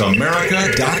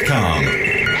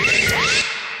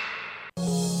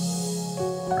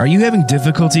 VoiceAmerica.com. Are you having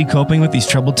difficulty coping with these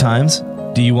troubled times?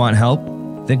 Do you want help?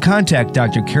 Then contact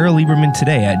Dr. Carol Lieberman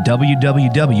today at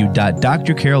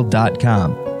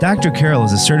www.drcarol.com. Dr. Carol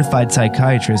is a certified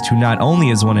psychiatrist who not only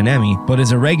has won an Emmy, but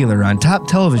is a regular on top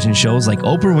television shows like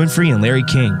Oprah Winfrey and Larry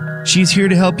King. She's here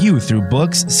to help you through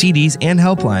books, CDs, and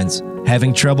helplines.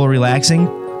 Having trouble relaxing?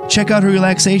 Check out her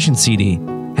relaxation CD.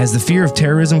 Has the fear of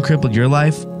terrorism crippled your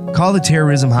life? Call the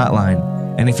terrorism hotline.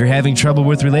 And if you're having trouble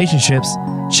with relationships,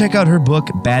 check out her book,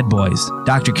 Bad Boys.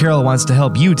 Dr. Carol wants to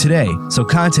help you today, so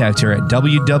contact her at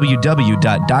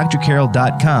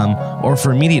www.drcarol.com or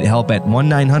for immediate help at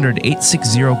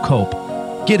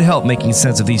 1-900-860-COPE. Get help making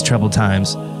sense of these troubled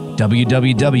times.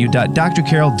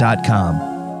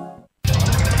 www.drcarol.com.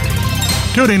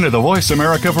 Tune into the Voice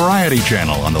America Variety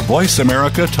channel on the Voice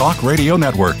America Talk Radio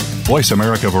Network. Voice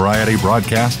America Variety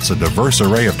broadcasts a diverse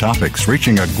array of topics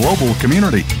reaching a global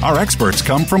community. Our experts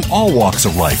come from all walks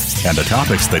of life, and the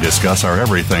topics they discuss are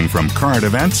everything from current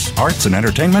events, arts and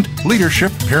entertainment,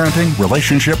 leadership, parenting,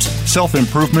 relationships,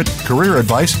 self-improvement, career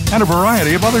advice, and a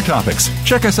variety of other topics.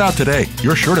 Check us out today.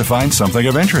 You're sure to find something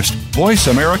of interest. Voice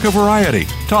America Variety.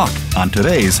 Talk on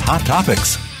today's hot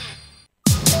topics.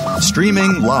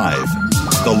 Streaming live.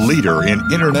 The leader in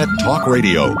Internet talk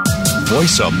radio.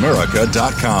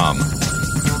 VoiceAmerica.com.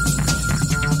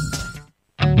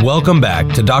 Welcome back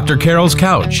to Dr. Carol's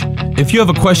Couch. If you have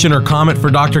a question or comment for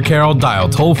Dr. Carol, dial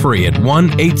toll-free at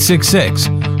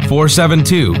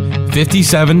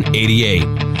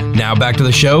 1-866-472-5788. Now back to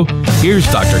the show.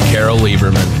 Here's Dr. Carol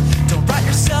Lieberman.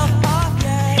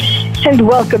 And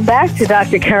welcome back to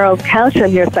Dr. Carol's Couch.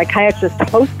 I'm your psychiatrist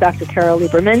host, Dr. Carol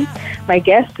Lieberman. My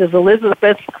guest is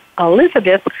Elizabeth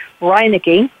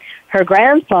Rynecki. Her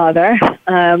grandfather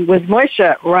was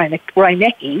Moshe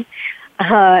Rynecki,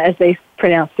 as they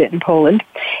pronounced it in Poland.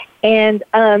 And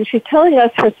she's telling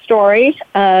us her story.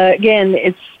 Again,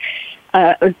 it's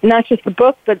not just the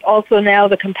book, but also now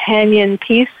the companion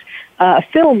piece, a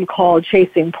film called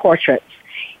Chasing Portraits.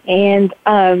 And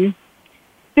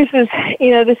this is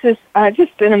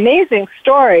just an amazing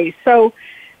story. So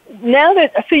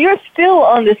so you're still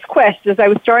on this quest. As I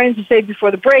was starting to say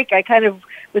before the break, I kind of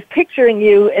was picturing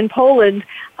you in Poland,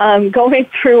 going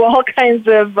through all kinds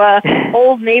of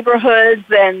old neighborhoods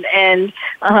and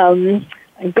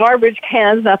garbage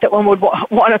cans. Not that one would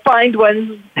want to find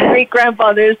one's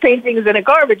great-grandfather's paintings in a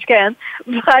garbage can,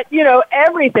 but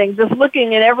everything. Just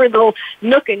looking in every little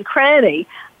nook and cranny.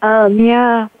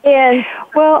 Yeah. And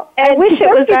I wish it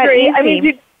was that easy. I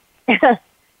mean,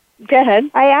 go ahead.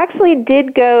 I actually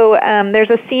did go, there's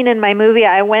a scene in my movie.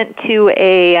 I went to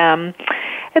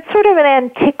it's sort of an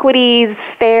antiquities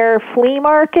fair flea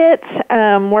market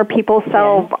where people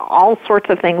sell all sorts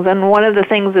of things. And one of the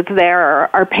things that's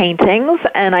there are paintings.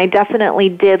 And I definitely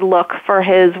did look for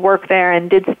his work there and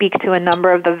did speak to a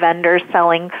number of the vendors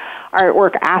selling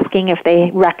artwork, asking if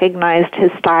they recognized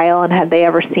his style and had they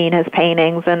ever seen his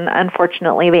paintings. And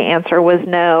unfortunately, the answer was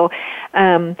no.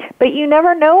 But you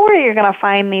never know where you're going to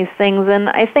find these things. And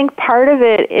I think part of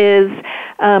it is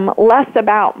less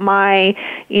about my,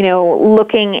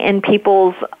 looking in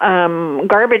people's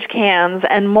garbage cans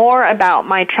and more about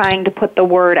my trying to put the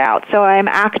word out. So I'm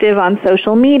active on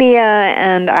social media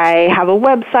and I have a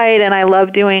website and I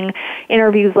love doing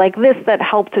interviews like this that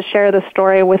help to share the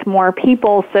story with more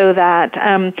people so that,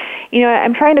 I'm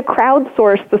trying to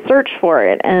crowdsource the search for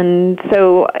it. And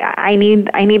so I need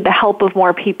the help of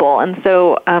more people. And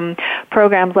so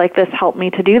programs like this help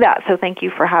me to do that. So thank you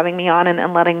for having me on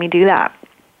and letting me do that.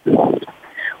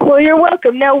 Well, you're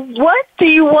welcome. Now, what do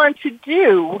you want to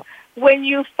do when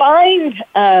you find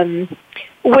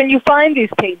these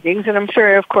paintings? And I'm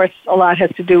sure, of course, a lot has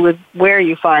to do with where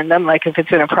you find them, like if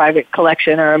it's in a private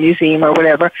collection or a museum or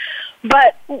whatever.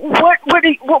 But what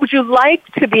would you like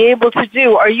to be able to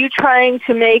do? Are you trying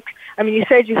to make? I mean, you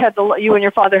said you and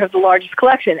your father have the largest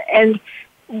collection, and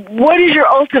what is your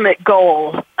ultimate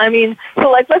goal? I mean, so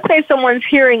like, let's say someone's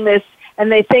hearing this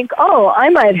and they think, oh, I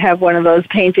might have one of those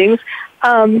paintings.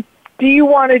 Do you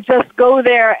want to just go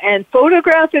there and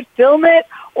photograph it, film it,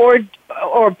 or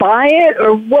buy it,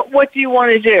 or what do you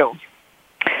want to do?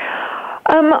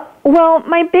 Well,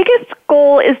 my biggest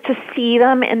goal is to see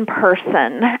them in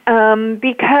person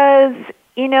because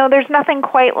there's nothing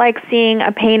quite like seeing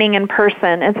a painting in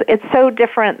person. It's so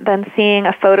different than seeing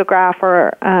a photograph or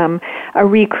a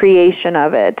recreation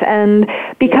of it. And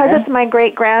because it's my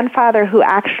great-grandfather who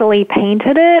actually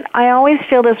painted it, I always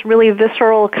feel this really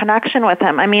visceral connection with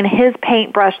him. I mean, his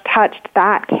paintbrush touched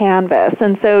that canvas.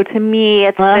 And so to me,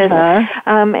 it's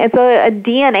it's a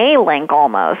DNA link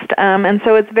almost. And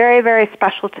so it's very, very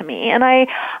special to me. And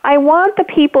I want the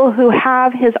people who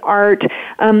have his art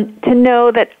to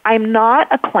know that I'm not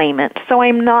a claimant, so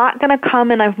I'm not going to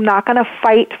come and I'm not going to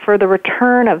fight for the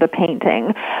return of the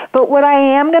painting. But what I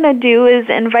am going to do is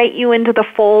invite you into the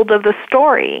fold of the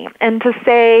story and to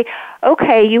say,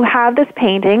 okay, you have this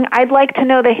painting. I'd like to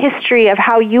know the history of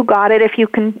how you got it, if you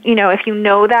can, if you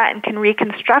know that and can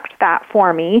reconstruct that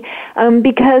for me,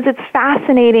 because it's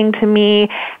fascinating to me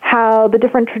how the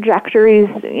different trajectories,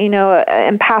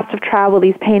 and paths of travel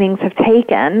these paintings have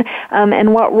taken,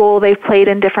 and what role they've played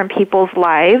in different people's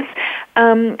lives,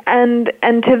 and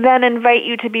to then invite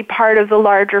you to be part of the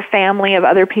larger family of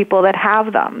other people that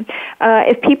have them.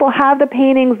 If people have the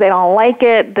paintings, they don't like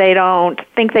it, they don't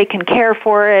think they can care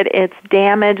for it, it's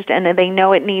damaged and they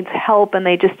know it needs help and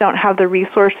they just don't have the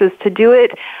resources to do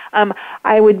it,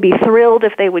 I would be thrilled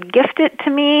if they would gift it to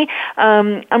me.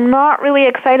 I'm not really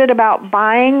excited about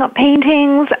buying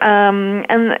paintings,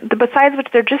 and besides which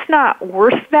they're just not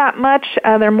worth that much.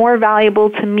 They're more valuable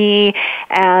to me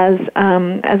as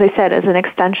I said, as an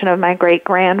extension of my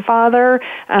great-grandfather.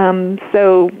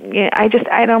 So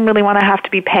I don't really want to have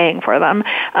to be paying for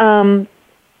them.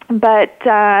 But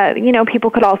people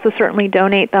could also certainly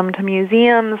donate them to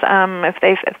museums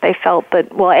if they felt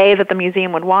that, well, A, that the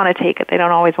museum would want to take it. They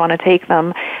don't always want to take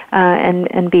them,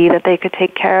 and B, that they could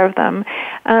take care of them.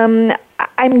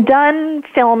 I'm done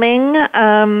filming.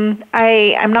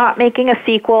 I'm not making a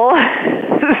sequel,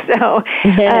 so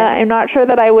I'm not sure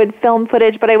that I would film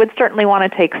footage, but I would certainly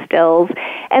want to take stills.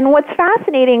 And what's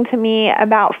fascinating to me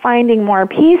about finding more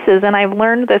pieces, and I've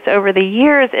learned this over the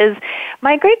years, is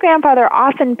my great-grandfather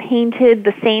often painted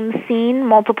the same scene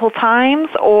multiple times,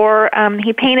 or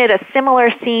he painted a similar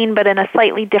scene but in a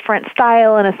slightly different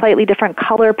style and a slightly different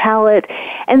color palette.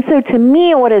 And so to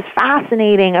me, what is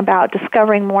fascinating about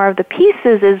discovering more of the pieces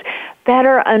is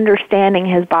better understanding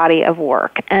his body of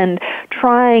work and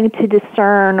trying to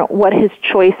discern what his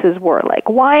choices were. Like,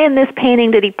 why in this painting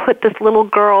did he put this little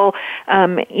girl,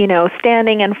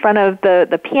 standing in front of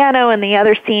the piano, and the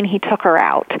other scene he took her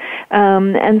out?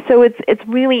 And so it's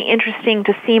really interesting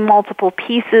to see multiple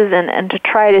pieces and to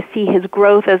try to see his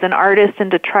growth as an artist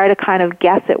and to try to kind of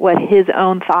guess at what his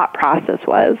own thought process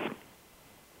was.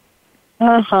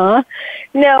 Uh-huh.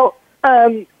 Now,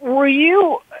 were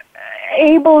you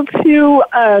able to,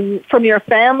 from your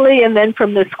family and then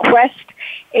from this quest,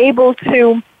 able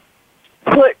to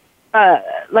put,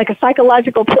 like a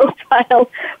psychological profile,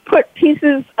 put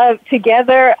pieces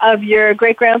together of your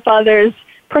great-grandfather's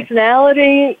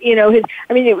personality? You know, it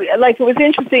was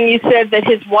interesting you said that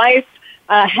his wife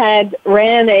had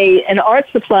ran an art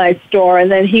supply store,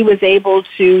 and then he was able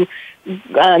to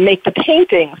make the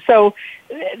painting. So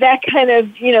that kind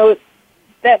of, you know,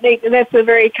 that's a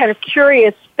very kind of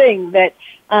curious thing, that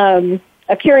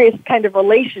a curious kind of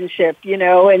relationship, you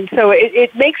know, and so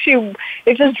it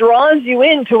just draws you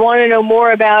in to want to know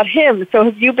more about him. So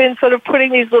have you been sort of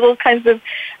putting these little kinds of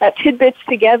tidbits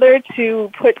together to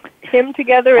put him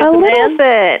together as a man? A little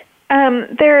bit.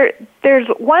 There's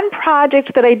one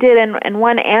project that I did and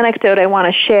one anecdote I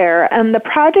want to share. The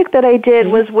project that I did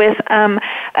was with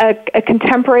a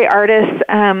contemporary artist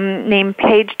named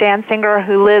Paige Dansinger,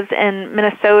 who lives in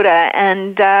Minnesota,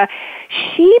 and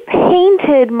she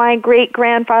painted my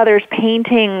great-grandfather's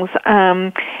paintings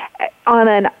on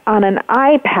an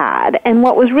iPad. And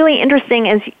what was really interesting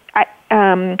is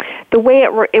the way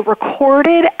it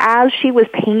recorded as she was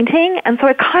painting, and so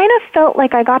it kind of felt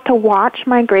like I got to watch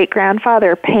my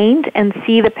great-grandfather paint and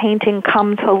see the painting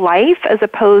come to life as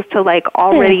opposed to like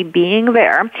already being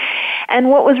there. And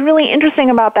what was really interesting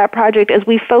about that project is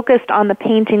we focused on the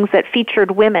paintings that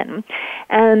featured women,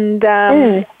 and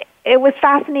it was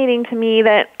fascinating to me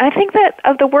that I think that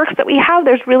of the works that we have,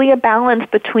 there's really a balance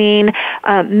between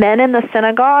men in the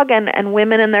synagogue and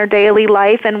women in their daily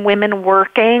life and women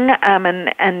working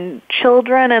and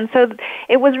children. And so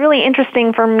it was really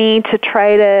interesting for me to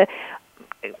try to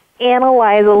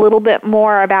analyze a little bit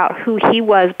more about who he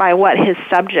was by what his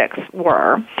subjects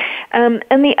were. And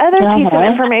the other piece of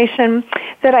information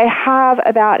that I have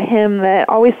about him that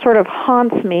always sort of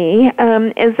haunts me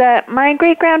is that my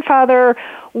great-grandfather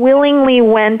willingly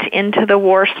went into the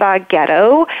Warsaw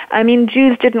ghetto. I mean,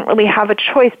 Jews didn't really have a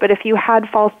choice, but if you had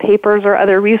false papers or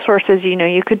other resources, you know,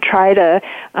 you could try to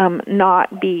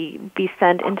not be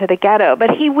sent into the ghetto.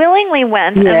 But he willingly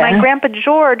went, and my Grandpa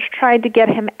George tried to get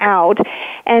him out,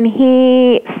 and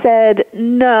he said,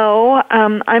 no,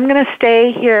 I'm going to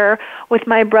stay here with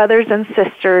my brothers and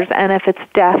sisters, and if it's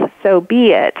death, so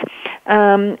be it.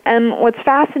 And what's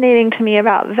fascinating to me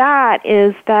about that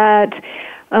is that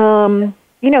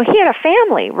you know, he had a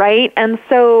family, right? And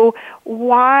so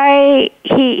why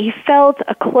he felt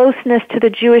a closeness to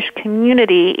the Jewish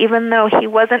community, even though he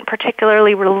wasn't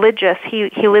particularly religious,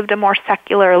 he lived a more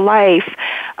secular life,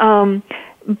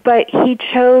 but he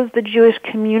chose the Jewish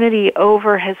community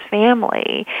over his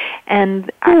family.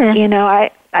 And, you know,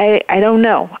 I don't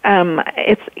know.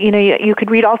 It's, you know, you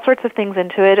could read all sorts of things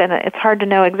into it, and it's hard to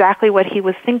know exactly what he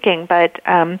was thinking, but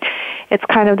it's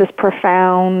kind of this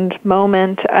profound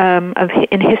moment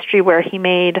in history where he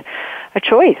made a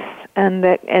choice, and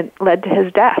that it led to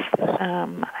his death,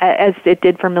 as it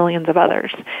did for millions of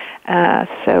others.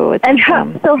 So it's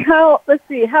let's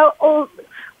see, how old?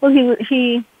 Well,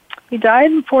 he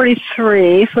died in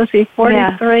 43. So let's see,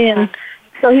 43, and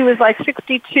so he was like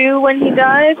 62 when he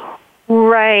died.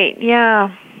 Right,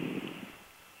 yeah.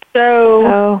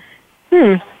 So,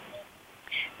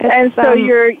 And so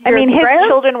your I mean, his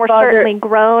children were certainly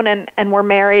grown and were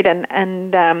married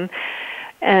and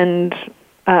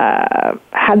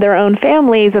had their own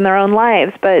families and their own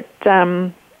lives, but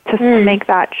to make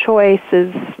that choice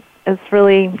is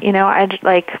really, you know,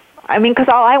 because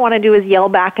all I want to do is yell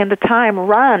back into time,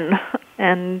 run,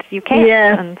 and you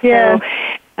can't.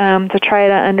 To try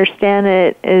to understand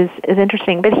it is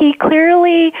interesting. But he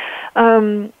clearly,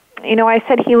 you know, I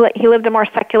said he lived a more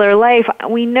secular life.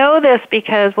 We know this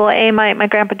because, well, my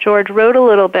Grandpa George wrote a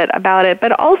little bit about it,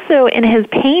 but also in his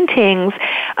paintings,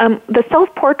 the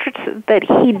self-portraits that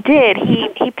he did,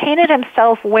 he painted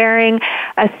himself wearing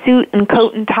a suit and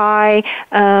coat and tie,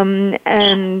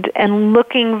 and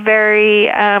looking very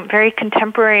very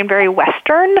contemporary and very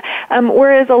Western,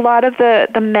 whereas a lot of the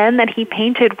men that he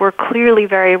painted were clearly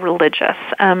very religious,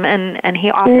 and he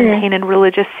often painted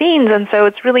religious scenes, and so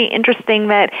it's really interesting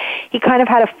that he kind of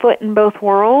had a foot in both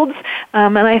worlds,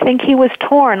 and I think he was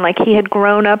torn. Like, he had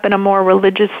grown up in a more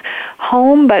religious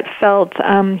home, but felt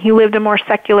he lived a more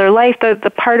secular life.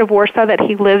 The part of Warsaw that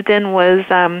he lived in was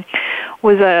a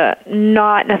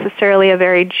not necessarily a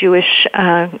very Jewish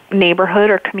neighborhood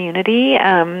or community,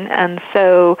 and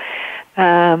so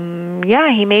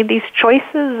he made these choices,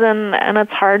 and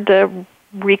it's hard to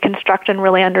reconstruct and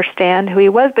really understand who he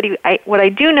was. But what I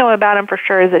do know about him for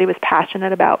sure is that he was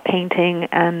passionate about painting,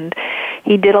 and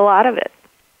he did a lot of it.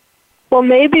 Well,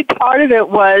 maybe part of it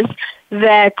was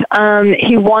that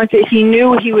he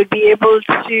knew he would be able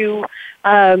to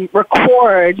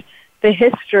record the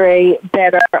history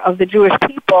better of the Jewish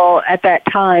people at that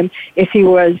time if he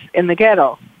was in the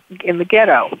ghetto.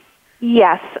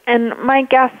 Yes, and my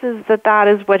guess is that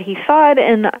is what he thought.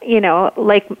 And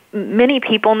like many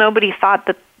people, nobody thought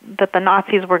that the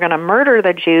Nazis were going to murder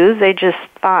the Jews. They just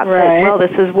thought that, well,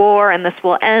 this is war and this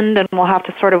will end, and we'll have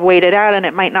to sort of wait it out, and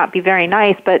it might not be very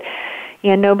nice, but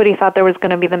nobody thought there was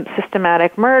going to be the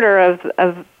systematic murder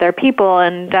of their people.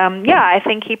 And I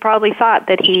think he probably thought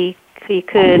that he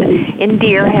could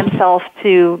endear himself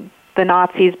to the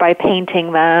Nazis by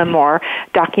painting them or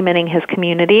documenting his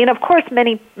community. And of course,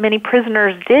 many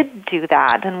prisoners did do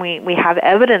that, and we have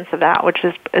evidence of that, which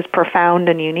is profound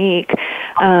and unique.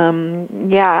 So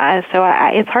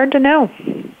it's hard to know.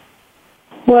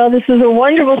 Well, this is a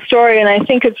wonderful story, and I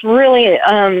think it's really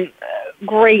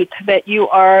great that you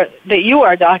are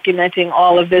documenting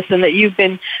all of this, and that you've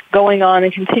been going on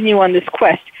and continue on this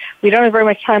quest. We don't have very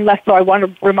much time left, so I want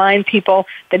to remind people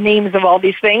the names of all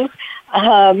these things.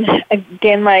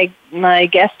 Again, my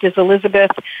guest is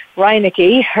Elizabeth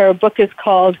Rynecki. Her book is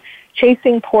called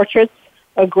Chasing Portraits,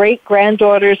 A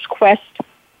Great-Granddaughter's Quest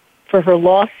for Her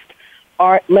Lost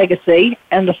Art Legacy,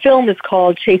 and the film is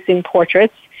called Chasing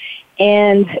Portraits.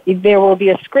 And there will be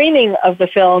a screening of the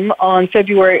film on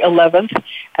February 11th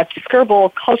at the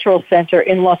Skirball Cultural Center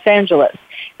in Los Angeles.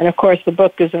 And, of course, the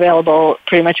book is available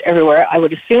pretty much everywhere, I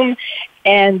would assume.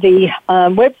 And the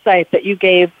website that you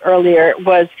gave earlier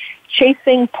was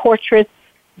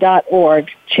chasingportraits.org,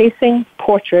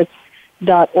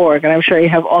 chasingportraits.org. And I'm sure you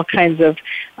have all kinds of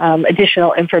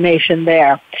additional information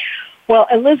there. Well,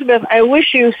 Elizabeth, I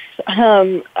wish you,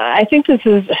 I think this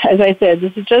is, as I said,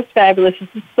 this is just fabulous. This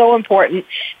is so important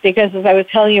because, as I was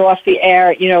telling you off the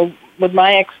air, with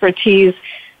my expertise,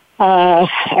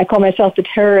 I call myself the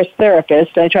terrorist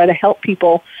therapist. I try to help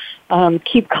people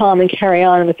keep calm and carry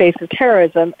on in the face of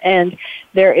terrorism. And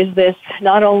there is this,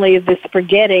 not only this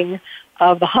forgetting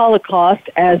of the Holocaust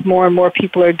as more and more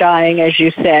people are dying, as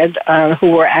you said,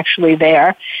 who were actually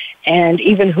there, and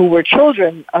even who were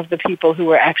children of the people who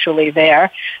were actually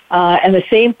there. And the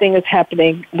same thing is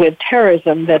happening with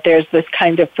terrorism, that there's this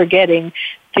kind of forgetting,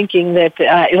 thinking that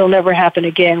it'll never happen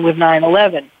again with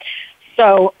 9/11.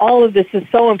 So all of this is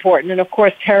so important, and of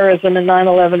course terrorism and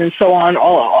 9/11 and so on,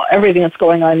 everything that's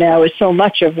going on now is so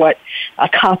much of a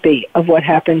copy of what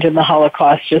happened in the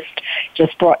Holocaust,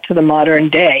 just brought to the modern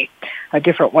day, a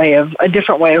different way of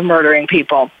murdering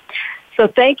people. So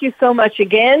thank you so much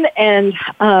again, and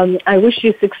I wish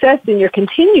you success in your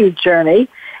continued journey,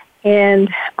 and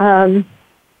I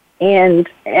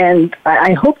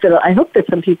hope that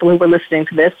some people who were listening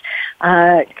to this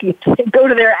go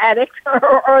to their attic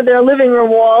or their living room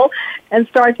wall and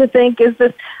start to think, is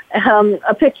this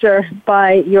a picture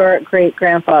by your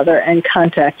great-grandfather, and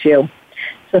contact you.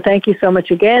 So thank you so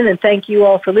much again, and thank you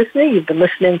all for listening. You've been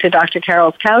listening to Dr.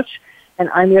 Carol's Couch, and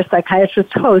I'm your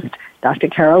psychiatrist host, Dr.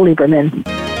 Carol Lieberman.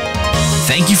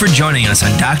 Thank you for joining us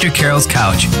on Dr. Carol's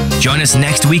Couch. Join us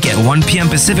next week at 1 p.m.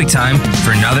 Pacific Time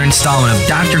for another installment of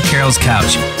Dr. Carol's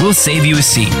Couch. We'll save you a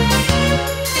seat.